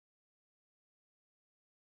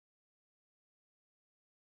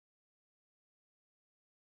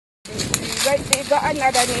they got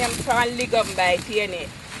another name called ligambite, innit?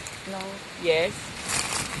 No. Yes.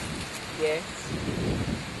 Yes.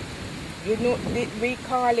 You know, we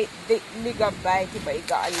call it the ligambite, but it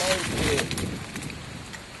got a name to it.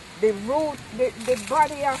 The root, the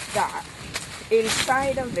body of that,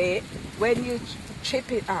 inside of it, when you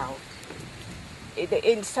chip it out,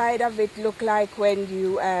 the inside of it look like when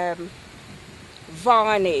you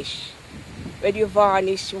varnish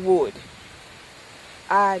wood.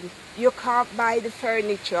 And you can't buy the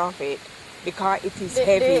furniture of it because it is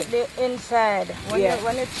heavy. The inside, when Yeah.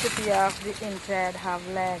 you chip it off, the inside have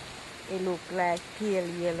like, it look like pale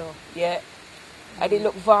yellow. Yeah. And they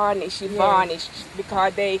look varnished, varnished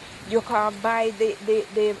because you can't buy the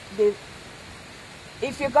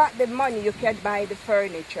if you got the money you can buy the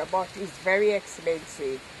furniture, but it's very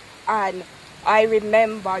expensive. And I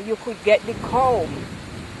remember you could get the comb,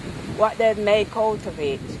 what they make out of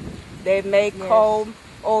it. They make comb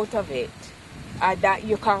out of it, and that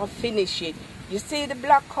you can't finish it. You see the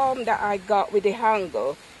black comb that I got with the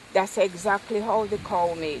hanger, that's exactly how the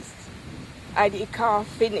comb is. And it can't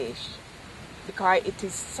finish because it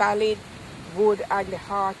is solid wood, and the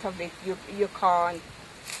heart of it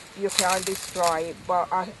you can't destroy it, but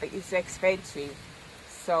it's expensive.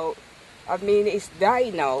 So I mean it's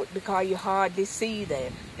dying out because you hardly see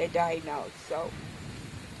them. They're dying out. So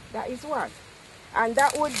that is one. And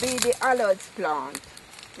that would be the aloes plant.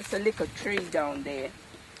 It's a little tree down there.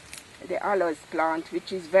 The aloes plant,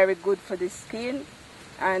 which is very good for the skin.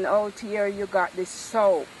 And out here you got the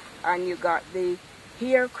soap and you got the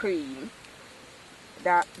hair cream.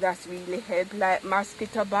 That's really help, like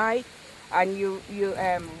mosquito bite. And you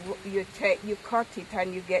cut it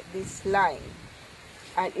and you get this slime,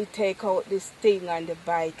 and it take out the sting and the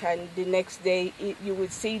bite, and the next day you will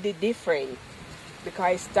see the difference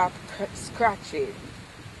because it stop scratching.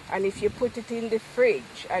 And if you put it in the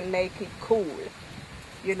fridge and make it cool,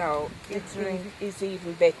 you know, it's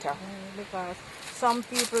even better. Because some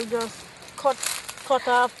people just cut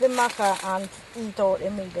off the maca and eat out the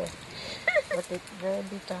middle. But it's very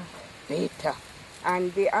bitter. Bitter.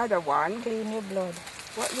 And the other one, Clean your blood.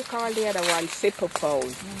 what you call the other one? Sipper pole.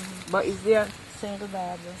 But is there Single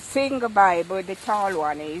Bible. Single Bible, the tall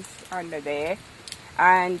one is under there.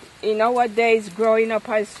 And in our days growing up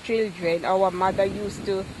as children, our mother used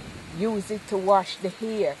to use it to wash the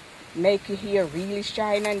hair, make your hair really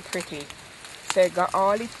shine and pretty. So it got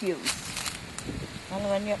all its use. And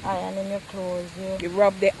when you iron in your clothes, You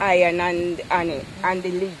rub the iron on it and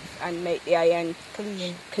the leaf and make the iron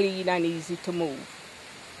clean and easy to move.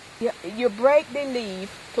 You break the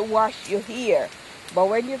leaf to wash your hair, but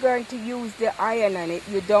when you're going to use the iron on it,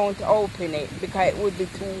 you don't open it because it would be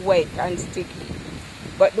too wet and sticky.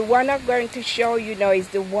 But the one I'm going to show you now is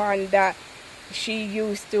the one that she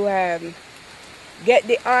used to get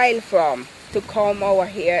the oil from to comb our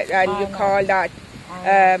hair, and you call that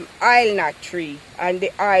oil nut tree, and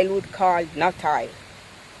the oil would call nut oil.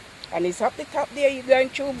 And it's up the top there, you're going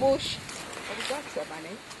through bush. But we got some on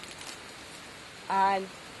it. And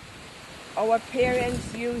our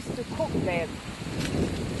parents used to cook them.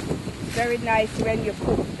 Very nice when you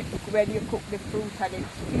cook the fruit and it's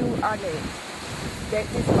few on it.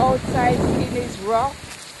 This outside skin is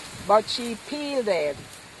rough, but she peeled them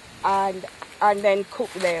and then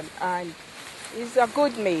cook them, and it's a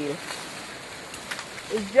good meal.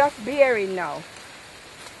 It's just bearing now.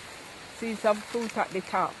 See some fruit at the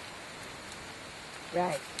top.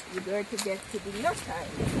 Right, we're going to get to the nut side.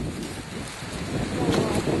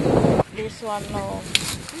 This one now,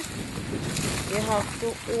 you have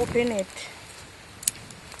to open it.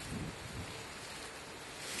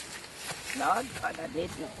 Lord God, I did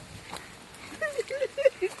know.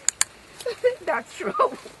 That's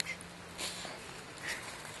true.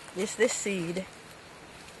 This is the seed.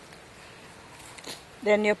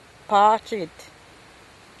 Then you parch it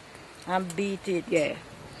and beat it. Yeah.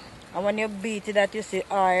 And when you beat it, that you see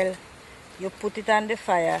oil, you put it on the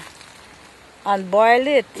fire and boil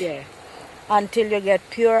it. Yeah. Until you get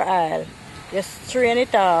pure oil. You strain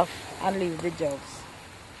it off and leave the jugs.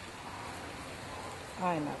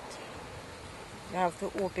 Why not? You have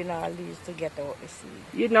to open all these to get out the seed.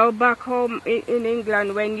 You know, back home in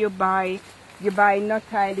England, when you buy nut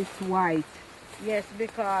oil, it's white. Yes,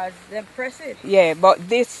 because they press it. Yeah, but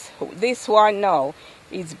this one now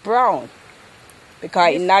is brown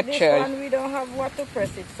because it's natural. This one we don't have what to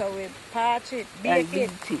press it, so we parch it, bake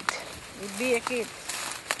it. We bake it.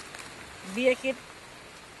 Bake it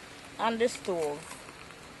on the stove.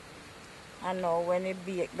 And now when it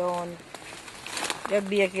bake down, you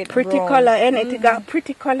bake it pretty brown. color in it. It got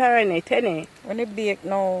pretty color in it, innit? When it bake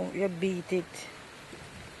now, you beat it.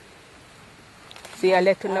 See, I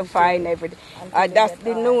let you find everything. That's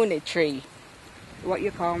the noon. nuni tree. What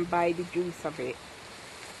you can buy the juice of it.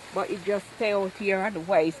 But it just stay out here on the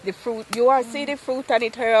way. It's the fruit. You want to see the fruit and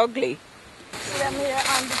it's ugly. See them here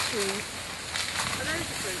on the tree.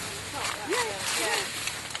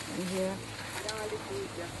 In here.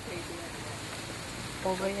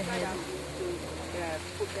 Over your head.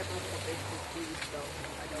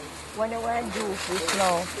 When you want juices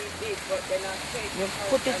now, you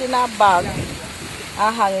put it in a bag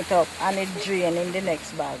and hang it up and it drain in the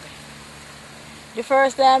next bag. The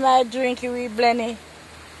first time I drink it, we blend it